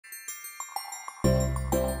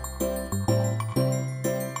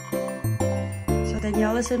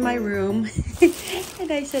Danielle is in my room.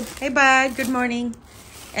 And I said, hey bud, good morning.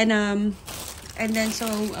 And then so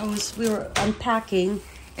we were unpacking.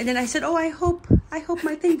 And then I said, oh, I hope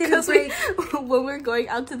my thing didn't break. When we're going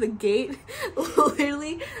out to the gate,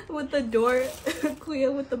 literally with the door,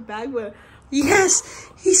 Kuya with the bag went. Yes,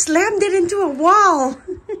 he slammed it into a wall.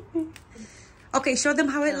 Okay, show them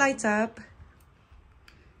how it lights up.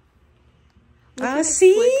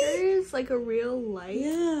 See? Flickers like a real light.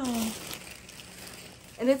 Yeah.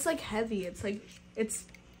 And it's like heavy.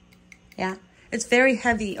 Yeah, it's very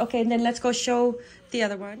heavy. Okay, and then let's go show the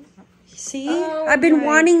other one. See? Oh, I've been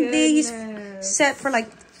wanting these set for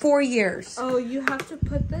like 4 years. Oh, you have to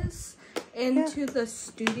put this into the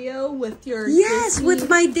studio with your Disney with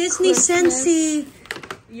my Disney Christmas, Scentsy.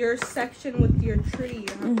 Your section with your tree.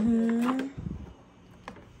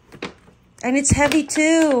 And it's heavy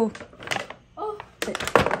too. Oh.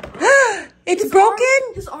 It's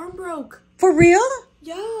broken? His arm broke. For real?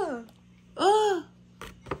 Yeah. Oh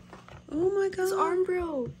my god. His arm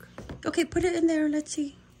broke. Okay, put it in there. Let's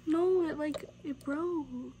see. No, it broke.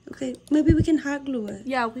 Okay, maybe we can hot glue it.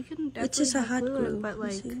 Yeah, we can definitely. It's just a hot glue. It, but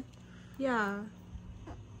like, yeah.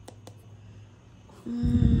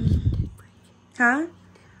 Huh?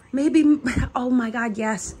 Maybe. Oh my god,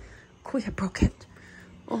 yes. Quick, I broke it.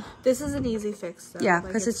 Oh. This is an easy fix though. Yeah,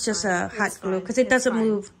 because it's just a hot glue. Because it doesn't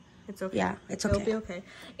move. It's okay. Yeah, it's okay. It'll be okay.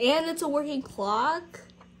 And it's a working clock.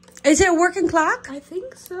 Is it a working clock? I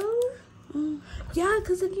think so. Yeah,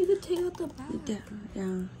 because then you could take out the back.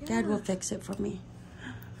 Yeah. Dad will fix it for me.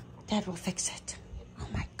 Dad will fix it. Oh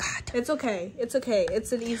my god. It's okay. It's okay.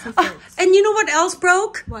 It's an easy fix. And you know what else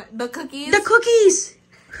broke? What? The cookies? The cookies.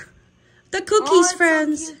 The cookies, it's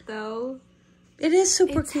friends. So cute, though. It is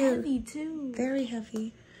super it's cute. It's heavy, too. Very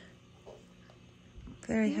heavy.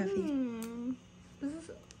 Very heavy.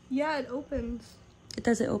 Yeah, it opens.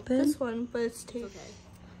 Does it open? This one, but it's taped. Okay.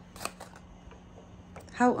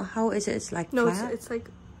 How is it? It's like flat? It's like...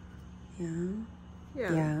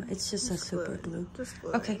 Yeah, it's just a super glue. Just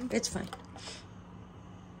glue. Okay, it's fine.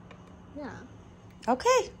 Yeah.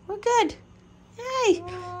 Okay, we're good. Yay!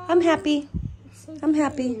 Aww, I'm happy. So I'm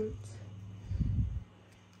happy.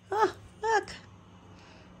 Oh, look.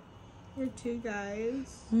 Your two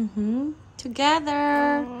guys.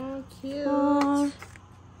 Together. Oh, cute. Aww.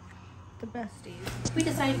 The besties. We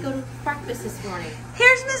decided to go to breakfast this morning.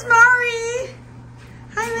 Here's Miss Mari.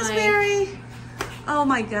 Hi, Miss Mary. Oh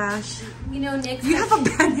my gosh. You know, Nick. You have a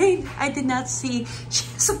band-aid? I did not see. She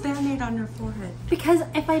has a band-aid on her forehead. Because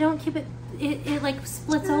if I don't keep it, it like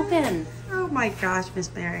splits open. Oh my gosh,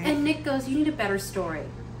 Miss Mary. And Nick goes, you need a better story.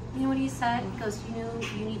 You know what he said? He goes,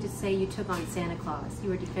 you need to say you took on Santa Claus. You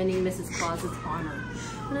were defending Mrs. Claus's honor.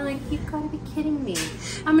 And I'm like, you've got to be kidding me.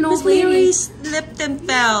 I'm an old lady. Mary slipped and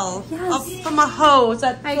fell from a hose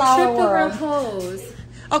at Flower I tripped over a World. hose.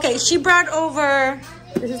 Okay, she brought over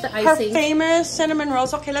this is the her icing. famous cinnamon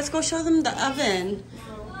rolls. Okay, let's go show them the oven.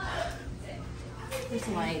 There's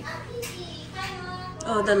a light.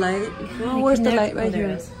 Oh, the light. Oh, where's the light? Right there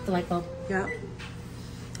here. it is. The light bulb. Yeah.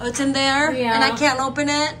 Oh, it's in there? Yeah. And I can't open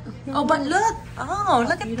it? Oh, but look. Oh,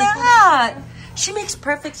 look at that. She makes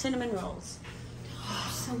perfect cinnamon rolls.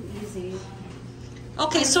 So easy.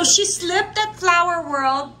 Okay, so she slipped at Flower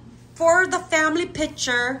World for the family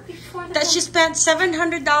picture that she spent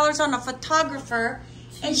 $700 on a photographer,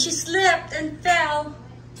 and she slipped and fell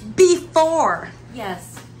before.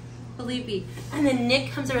 Yes, believe me. And then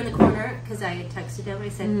Nick comes around the corner because I had texted him. I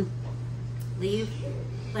said, leave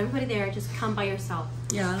everybody there, just come by yourself.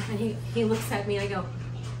 Yeah. And he looks at me and I go,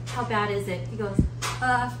 how bad is it? He goes,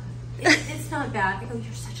 it's not bad. I go,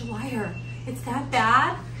 you're such a liar. It's that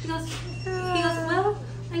bad? He goes, well,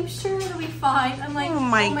 I'm sure it'll be fine. I'm like, oh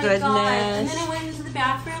my goodness. God. And then I went into the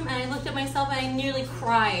bathroom and I looked at myself and I nearly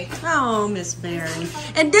cried. Oh, Miss Mary.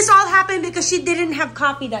 And this all happened because she didn't have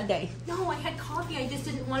coffee that day. No, I had coffee. I just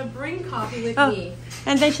didn't want to bring coffee with me.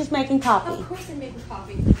 And then she's making coffee. Of course I'm making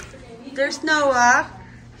coffee. There's Noah.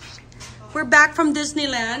 We're back from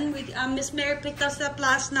Disneyland. Miss Mary picked us up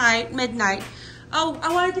last night, midnight. Oh,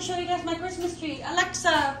 I wanted to show you guys my Christmas tree.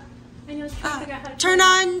 Alexa, I know, trying to figure out how to turn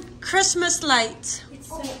on Christmas lights. It's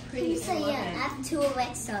so pretty. So yeah, I have two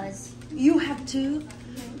Alexas. You have two?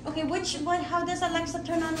 Okay, how does Alexa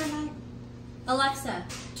turn on the light? Alexa,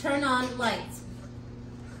 turn on lights.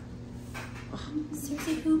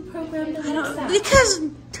 Seriously, who programmed Alexa? Because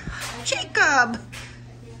Jacob.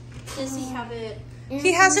 Does he have it?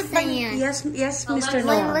 He has it from... Yes, Mr. One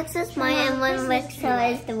Noah. Alexa's mine and one Alexa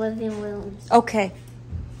is the living room. Okay.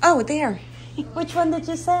 Oh, there. Which one did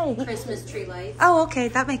you say? Christmas tree lights. Oh, okay.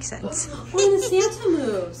 That makes sense. Oh, the Santa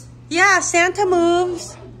moves. Yeah, Santa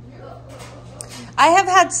moves. I have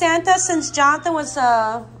had Santa since Jonathan was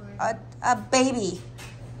a baby.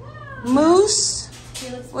 Moose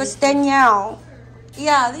was Danielle.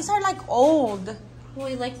 Yeah, these are like old. Well,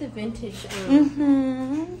 we like the vintage.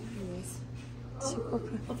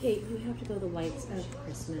 Okay, you have to go the lights of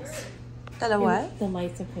Christmas. The what? The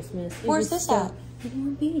lights of Christmas. Where's this at?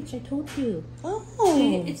 Long Beach, I told you.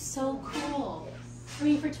 Oh. It's so cool. I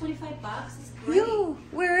mean, for $25, it's great. Yo,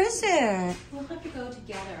 where is it? We'll have to go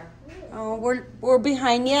together. Oh, we're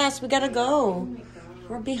behind. Yes, we gotta go.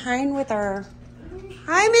 We're behind with our.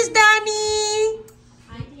 Hi, Miss Danny.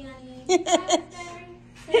 Hi,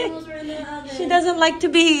 Diane. She doesn't like to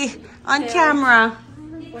be on camera.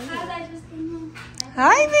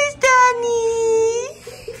 Hi, Miss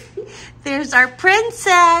Danny. There's our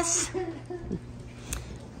princess.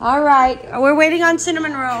 All right, we're waiting on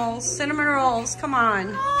cinnamon rolls. Cinnamon rolls, come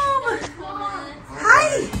on.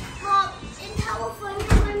 Hi. Mom, in California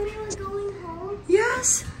when we were going home,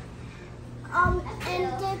 Yes. and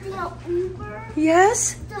getting an Uber,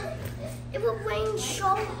 Yes. it would rain so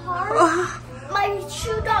hard. Oh. My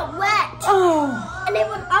shoe got wet, Oh. and it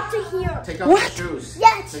went up to here. Take off What? your shoes.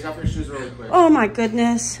 Yes. Take off your shoes really quick. Oh my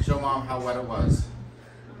goodness. Show Mom how wet it was.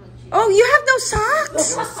 Oh, you have no It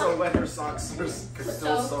socks. was so wet, her socks are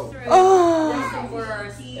still soaked. Oh. The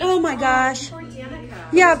worst. Oh my gosh. Poor Danica.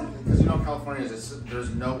 Yeah. Because you know California, there's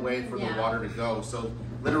no way for the water to go. So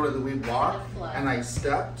literally we walked and I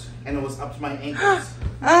stepped and it was up to my ankles.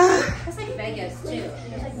 That's like Vegas, too.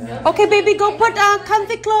 Okay, baby, go put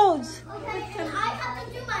comfy clothes. Okay, and I have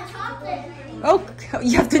to do my chocolate. Oh,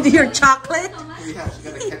 you have to do your chocolate. Yeah, she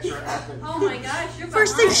gotta catch her apple. Oh my gosh, you're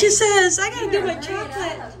First thing she says, I gotta do my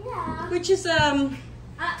chocolate, Yeah. which is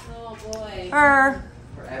Oh boy.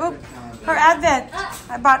 her Advent.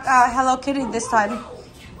 I bought Hello Kitty this time.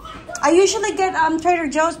 I usually get Trader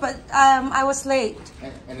Joe's, but I was late.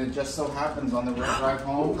 And it just so happens on the drive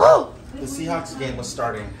home, Oh, the Seahawks game was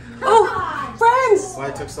starting. friends. Why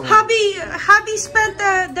it took so long? Hubby spent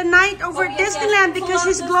the night over at Disneyland because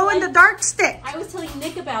he's glow-in-the-dark stick. I was telling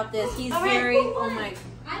Nick about this. He's very, oh my.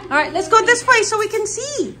 All right, let's go this way so we can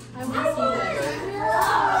see. I want to see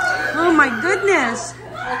this. Oh my goodness.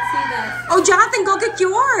 Let's see this. Oh, Jonathan, go get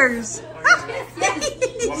yours.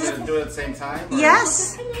 You want me to do it at the same time? or-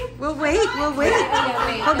 Yes. We'll wait.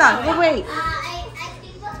 Hold on, we'll wait.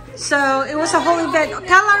 So it was a whole event.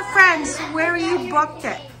 Tell our friends where you booked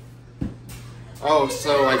it. Oh,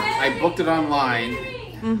 so I booked it online.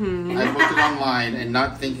 I booked it online and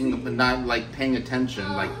not thinking, but not like paying attention.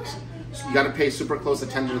 Like you got to pay super close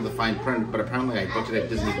attention to the fine print. But apparently, I booked it at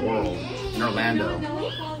Disney World in Orlando.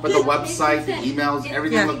 But the website, the emails,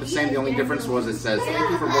 everything looked the same. The only difference was it says, "Thank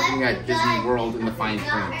you for booking at Disney World" in the fine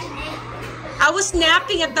print. I was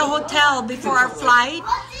napping at the hotel before our flight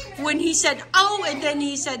when he said, "Oh," and then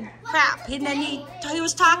he said, "Crap," and then he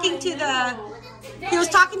was talking to the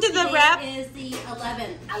rep. Is the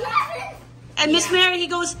 11th. And Miss Mary, he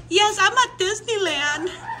goes, "Yes, I'm at Disneyland,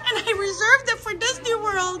 and I reserved it for Disney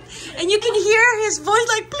World." And you can hear his voice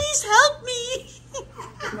like, "Please help me,"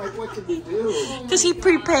 I'm like, what did we do? because he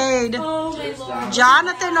prepaid. Oh my Lord.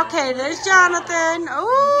 Jonathan, okay, there's Jonathan.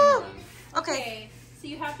 Oh, okay. Okay, so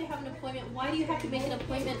you have to have an appointment. Why do you have to make an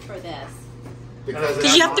appointment for this?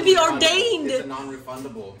 Because you have to be ordained. It's a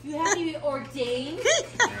non-refundable. You have to be ordained?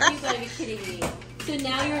 You gotta be kidding me. So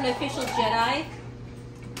now you're an official Jedi?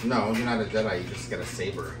 No, you're not a Jedi. You just get a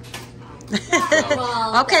saber.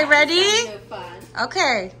 Well, Okay, ready? no fun.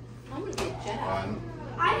 Okay. I'm gonna be a Jedi. 1,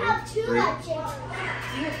 I have two 3. left. You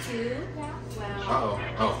have two? Wow.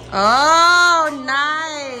 Oh. Oh,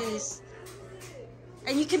 nice.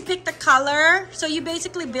 And you can pick the color. So you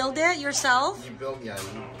basically build it yourself? You build,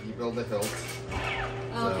 you build the hilt.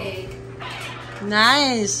 Okay.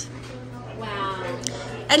 Nice. Wow.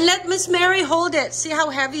 And let Miss Mary hold it. See how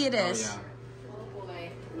heavy it Oh, is. yeah. Oh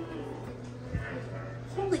boy.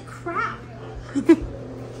 Holy crap.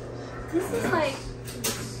 This is like,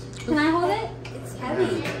 can I hold it? It's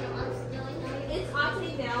heavy.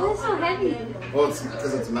 It's so heavy. Well, it's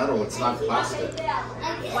because it's metal. It's not plastic.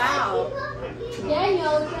 Wow.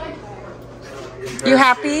 You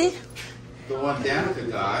happy? The one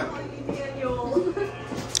Danica got.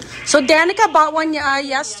 So Danica bought one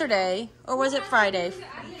yesterday. Or was it Friday?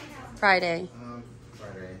 Friday.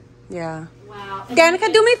 Friday. Yeah. Wow.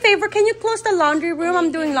 Danica, do me a favor. Can you close the laundry room?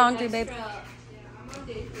 I'm doing laundry, babe.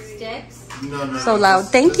 Sticks? No. So loud.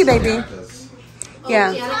 Thank you, baby. Danica's.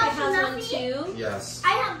 Yeah. Danica has one too? Yes.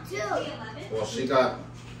 I have two. Well, she got.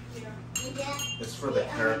 It's for the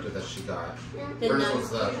character that she got.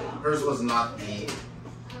 Hers was not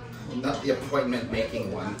the appointment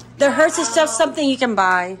making one. The hers is just something you can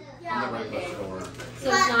buy. In the regular store. So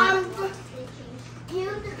it's not, you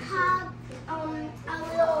have a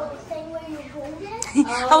little thing where you hold it.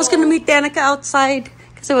 I was gonna meet Danika outside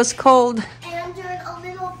because it was cold. And there's a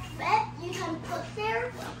little bit you can put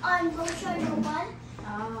there on both sides of one.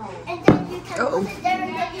 Oh. And then you can put it there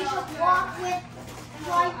and then you can walk with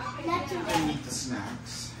like next to I it. need the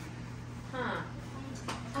snacks. Huh.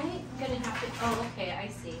 I'm gonna have to. Oh, okay. I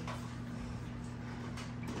see.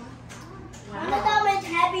 One of Wow. them is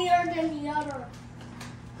heavier than the other.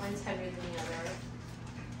 One's heavier than the other.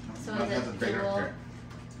 So One is has a it bigger dual? here.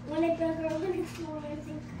 One is bigger, one is smaller, I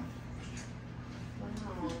think.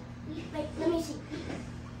 Wow. Wait, let me see.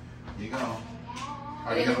 Here you go.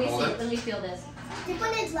 Are Okay, you let gonna me hold see. it? Let me feel this. This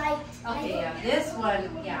one is light. Okay, yeah. This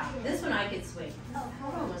one, yeah. This one I could swing.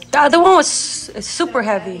 Oh, The other one was super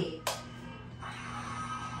heavy.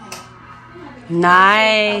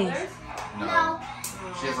 Nice. No.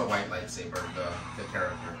 She has a white lightsaber, the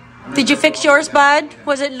character. Did you fix yours, bud?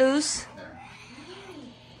 Was it loose?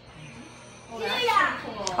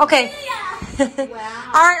 Okay. All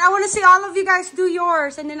right, I want to see all of you guys do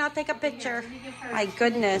yours, and then I'll take a picture. My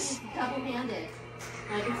goodness. Double-handed.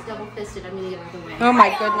 Like it's double-fisted. I'm gonna get out of the way. Oh my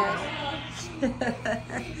goodness.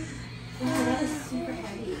 That is super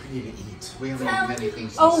heavy. I need to eat. We haven't eaten anything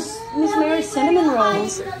since. Oh, Miss Mary's cinnamon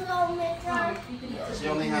rolls. She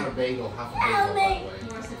only had a bagel, half a bagel, by the way.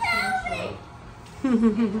 More substantial.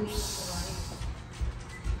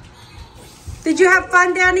 Did you have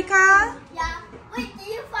fun, Danika? Yeah. Wait, did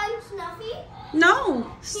you find Snuffy? No.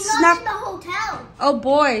 He lost in the hotel. Oh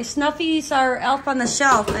boy, Snuffy's our elf on the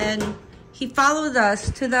shelf, and he followed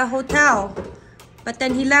us to the hotel, but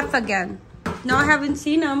then he left again. No, I haven't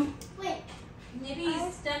seen him. Wait. Maybe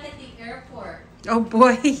he's stuck at the airport. Oh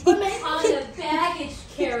boy. Or maybe, On the baggage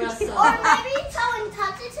carousel. or maybe someone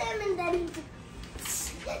touches him and then he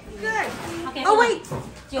good. Okay, Oh hold on. wait. Do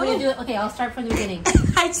you want me to do it? Okay, I'll start from the beginning.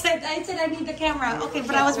 I said I need the camera. Okay,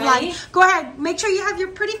 but I was Ready? blind. Go ahead. Make sure you have your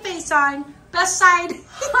pretty face on. Best side.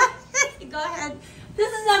 Go ahead.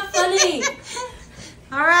 This is not funny.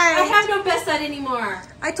 All right. I have no best side anymore.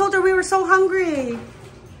 I told her we were so hungry.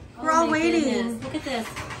 We're all my waiting. goodness. Look at this.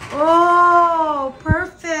 Oh,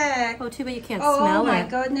 perfect. Oh, too bad you can't Oh smell my it.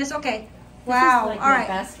 goodness. Okay. This Wow. is like All my right.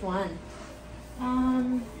 best one.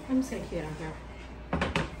 I'm just gonna keep it on here.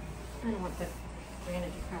 I don't want the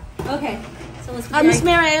granite crap. Okay, so let's put Miss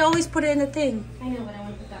Mary, I always put it in the thing. I know, but I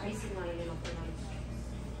want to put the icing on it and I'll put it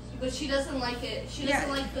on. But she doesn't like it. She doesn't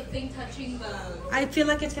like the thing touching the... I feel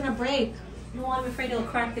like it's gonna break. No, I'm afraid it'll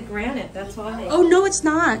crack the granite. That's why. Oh no, it's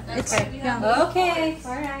not. It's why we have yeah. Okay.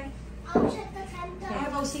 All right. I'll check the time. I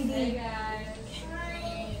have OCD. guys.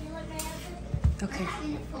 Okay.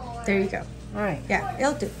 There you go. All right. Yeah,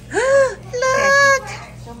 it'll do. Look.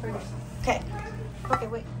 Don't burn it. Okay. Okay,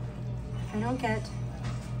 wait. I don't get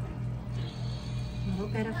a little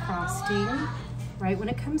bit of frosting right when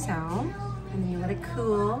it comes out, and then you let it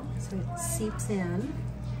cool so it seeps in.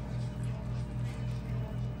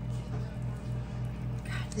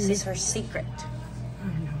 This is her secret. I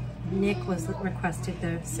don't know. Nick was requested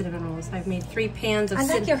the cinnamon rolls. I've made 3 pans of I like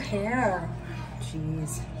cinnamon. your hair.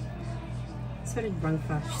 Jeez. So did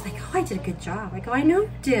Runfa. She's like, oh, I did a good job. I go, I know you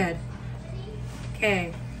did.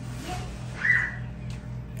 Okay.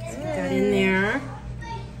 Let's get that in there.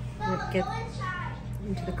 Let's get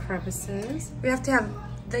into the crevices. We have to have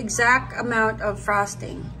the exact amount of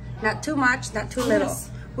frosting. Not too much, not too little. Yes.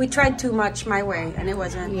 We tried too much my way, and it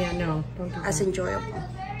wasn't Yeah, no, don't do as that. enjoyable.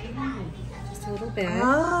 Just a little bit.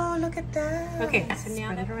 Oh, look at that. Okay, so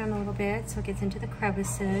now spread it around a little bit so it gets into the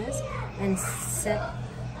crevices and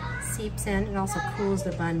seeps in. It also cools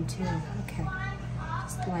the bun too. Okay,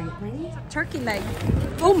 just lightly. Turkey leg.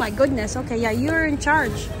 Oh my goodness. Okay, yeah, you're in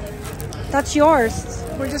charge. That's yours.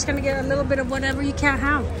 We're just gonna get a little bit of whatever you can't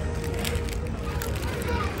have.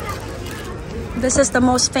 This is the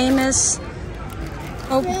most famous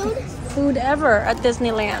food ever at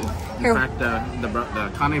Disneyland. In Here. fact, the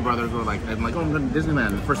Kanye brothers were like, I'm going to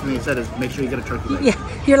Disneyland. The first thing they said is, make sure you get a turkey leg. Yeah,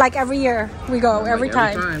 you're like every year we go, I'm every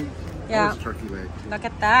like, time. Yeah. Always turkey leg. Look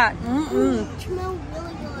at that. Mm-mm. It smells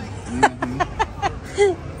really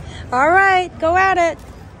good. All right, go at it.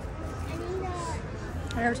 I need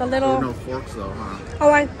There's a There little. are no forks though, huh? Oh,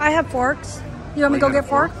 I have forks. You want me to Oh, go you get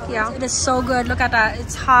got a fork? Yeah. It is so good. Look at that.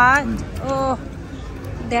 It's hot. Oh,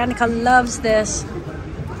 Danika loves this.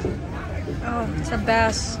 Oh, it's the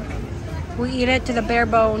best. We eat it to the bare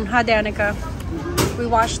bone, huh, Danika? We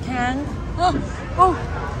washed hands. Oh,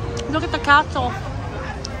 look at the castle.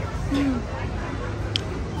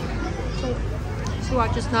 So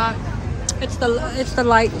watch, it's not. It's the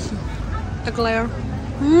light, the glare.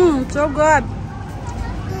 So good.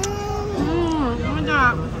 Look at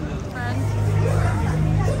that.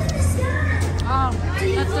 Oh.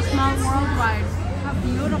 smell worldwide. How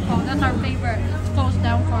beautiful. That's our favorite. It's closed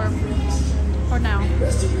down for now.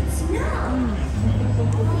 Let's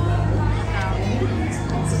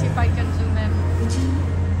see if I can zoom in.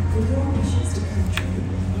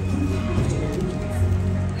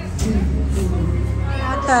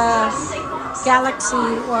 At the Galaxy,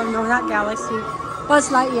 or no, not Galaxy, Buzz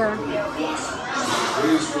Lightyear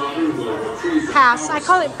Pass. I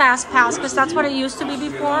call it Fast Pass because that's what it used to be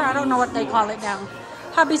before. I don't know what they call it now.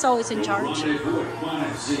 Hubby's always in charge.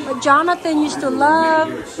 But Jonathan used to love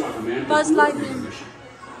Buzz Lightyear.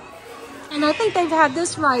 And I think they've had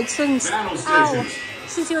this ride since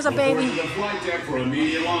he was a baby.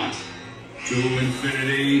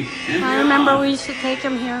 I remember we used to take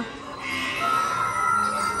him here.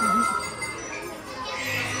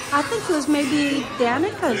 I think it was maybe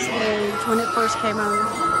Danika's age when it first came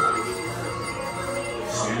out.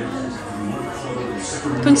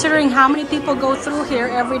 Considering how many people go through here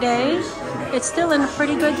every day, it's still in a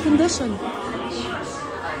pretty good condition.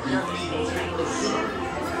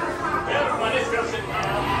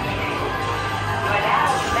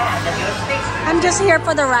 I'm just here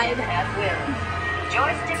for the ride.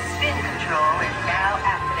 Joystick spin control is now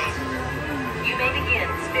activated. You may begin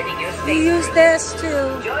spinning your space. We use this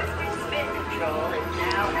too. Joystick spin control is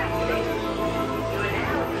now activated. You are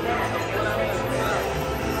now in command of your space.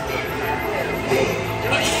 Spin at will.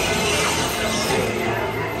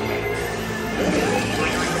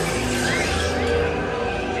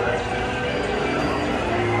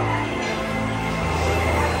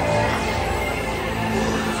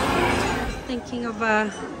 Thinking of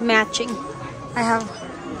matching. I have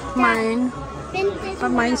mine, but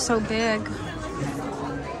mine's so big.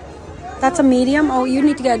 That's a medium. Oh, you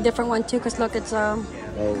need to get a different one too, because look, it's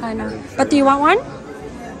kind of. But do you want one?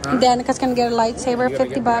 Danika's gonna get a lightsaber,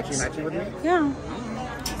 50 bucks. Yeah.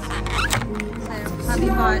 Hubby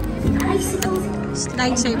bought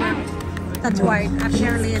lightsaber. That's white.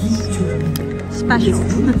 Apparently it's special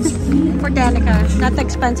for Danika. Not the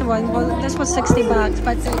expensive one. Well, this was 60 bucks,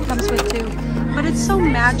 but it comes with two. But it's so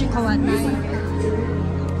magical at night.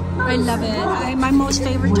 I love it. My most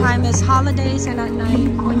favorite time is holidays and at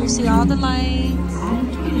night when you see all the lights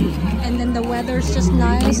and then the weather's just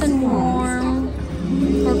nice and warm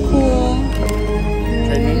or cool.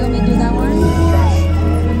 Okay, you want me to do that one?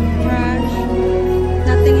 Trash.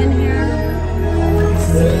 Nothing in here.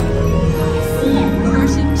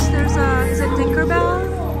 There's a, is it Tinkerbell?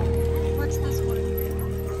 What's this one?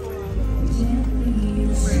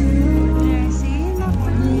 There, see?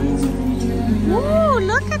 Ooh,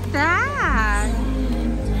 look at that!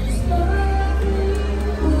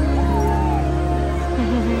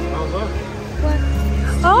 What?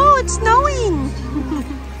 Oh, it's snowing!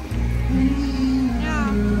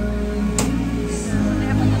 Yeah. They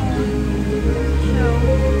have a little show.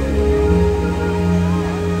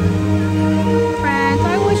 Friends, I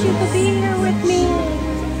wish you could be here with me.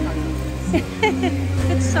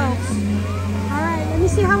 It's so. Alright, let me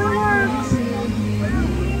see how it works.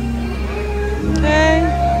 Okay.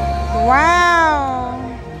 Wow.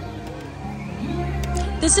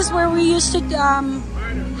 This is where we used to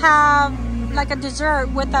have like a dessert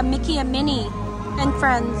with Mickey and Minnie and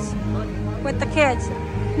friends with the kids.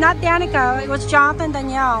 Not Danika, it was Jonathan and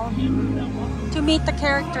Danielle to meet the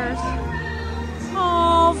characters.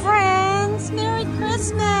 Oh, friends, Merry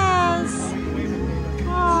Christmas.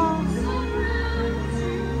 Oh.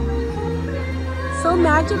 So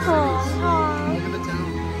magical. Oh.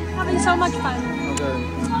 Having so much fun.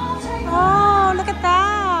 Oh, look at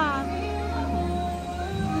that.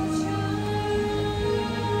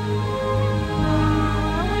 Oh,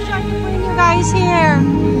 I wish I could bring you guys here.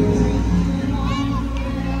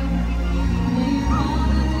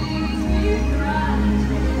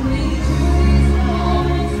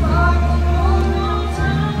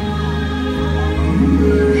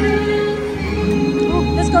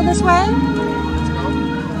 Ooh, let's go this way.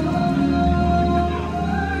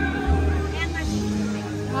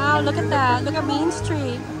 Look at that. Look at Main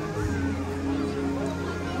Street.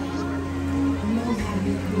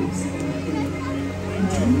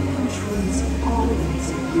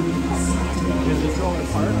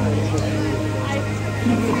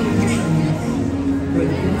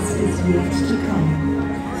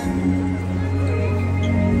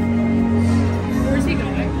 Where's he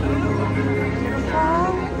going?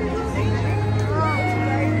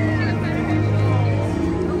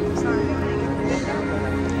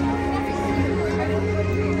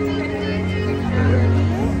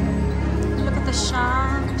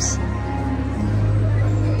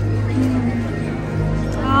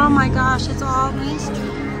 Oh my gosh, it's all Main Street.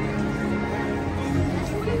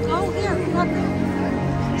 Oh, here, look.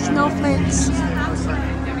 snowflakes.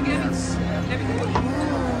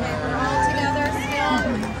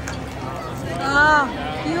 Oh,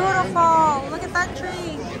 beautiful. Look at that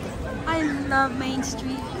tree. I love Main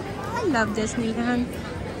Street. I love Disneyland.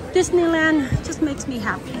 Disneyland just makes me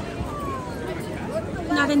happy.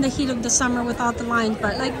 Not in the heat of the summer with all the lines,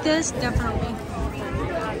 but like this, definitely.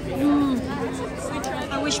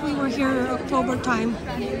 I wish we were here October time.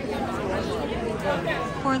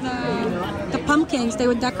 For the pumpkins, they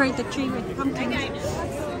would decorate the tree with pumpkins.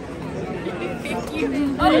 Look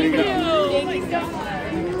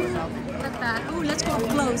at that. Oh, let's go up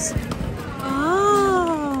close.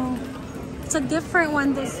 Oh, it's a different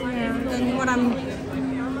one this year than what I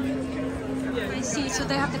see. So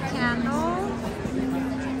they have the candle.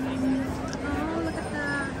 Oh, look at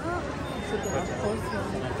that. Oh.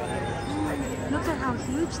 Look at how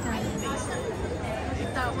huge that is.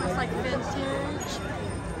 That was like vintage.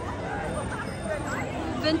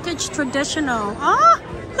 Vintage traditional. Ah,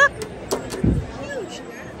 look. Huge.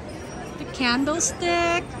 The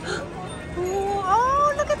candlestick.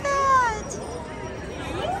 Oh, look at that.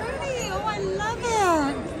 Pretty. Oh, I love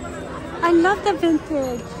it. I love the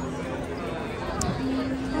vintage.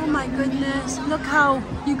 Oh my goodness. Look how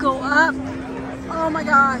you go up. Oh my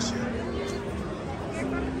gosh.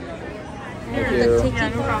 Thank you.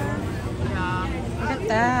 Look at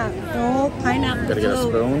that. Oh, pineapple. Gotta get a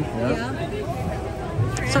spoon.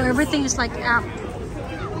 Yeah. So everything is like app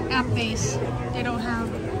based. They don't have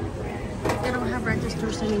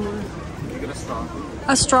registers anymore. Get a straw.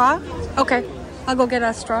 A straw? Okay. I'll go get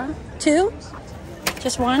a straw. 2?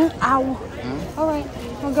 Just 1? Ow. All right.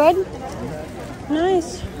 We're good?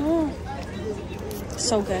 Nice. Oh.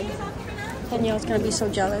 So good. Danielle's gonna be so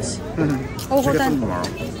jealous. Oh, hold on.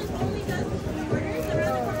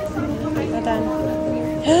 Hold on.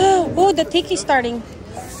 Oh, the tiki's starting.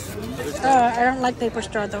 I don't like paper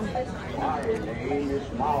straw though.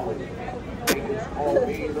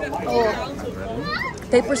 Oh,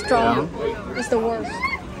 paper straw is the worst.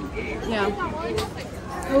 Yeah.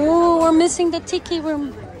 Oh, we're missing the tiki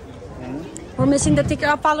room. We're missing the tiki.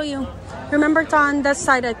 I'll follow you. Remember, it's on this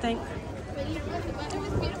side, I think.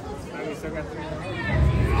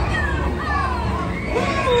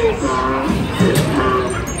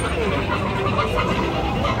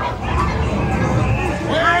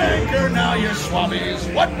 Anchor now, you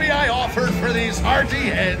swabbies. What may I offer for these hearty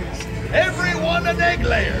hens? Every one an egg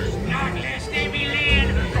layer. Not less they be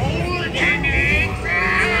laying golden eggs.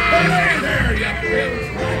 Hey there, you prince.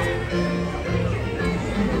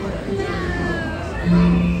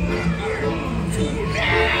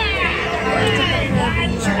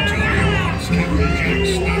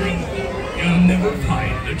 You'll never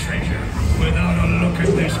find the treasure without a look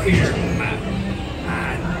at this here map.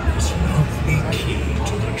 And this lovely key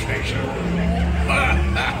to the treasure.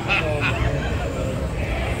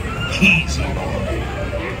 Easy, boy.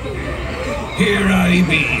 Here I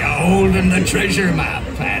be, a-holding the treasure map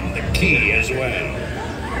and the key as well.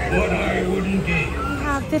 What I wouldn't give. We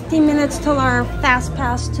have 15 minutes till our fast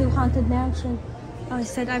pass to Haunted Mansion. I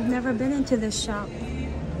said I've never been into this shop.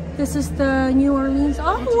 This is the New Orleans.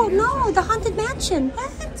 Oh no, the Haunted Mansion.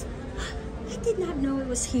 What? I did not know it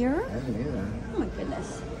was here. I didn't either. Oh my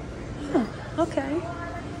goodness. Huh, okay.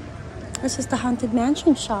 This is the Haunted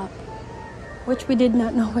Mansion shop, which we did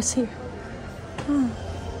not know was here. Huh.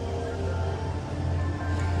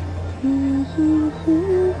 I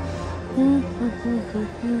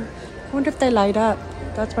wonder if they light up.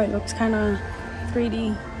 That's why it looks kind of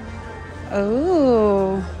 3D.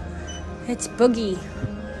 Oh, it's Boogie.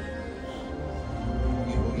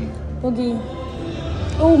 Boogie.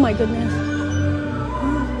 Oh my goodness.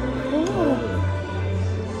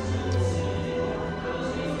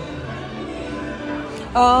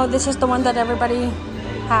 Oh, this is the one that everybody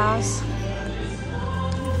has.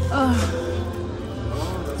 Oh,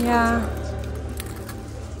 yeah.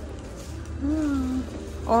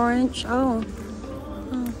 Orange. Oh.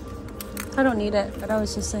 I don't need it, but I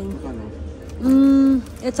was just saying.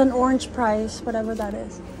 It's an orange price, whatever that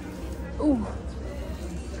is. Ooh.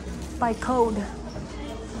 By code.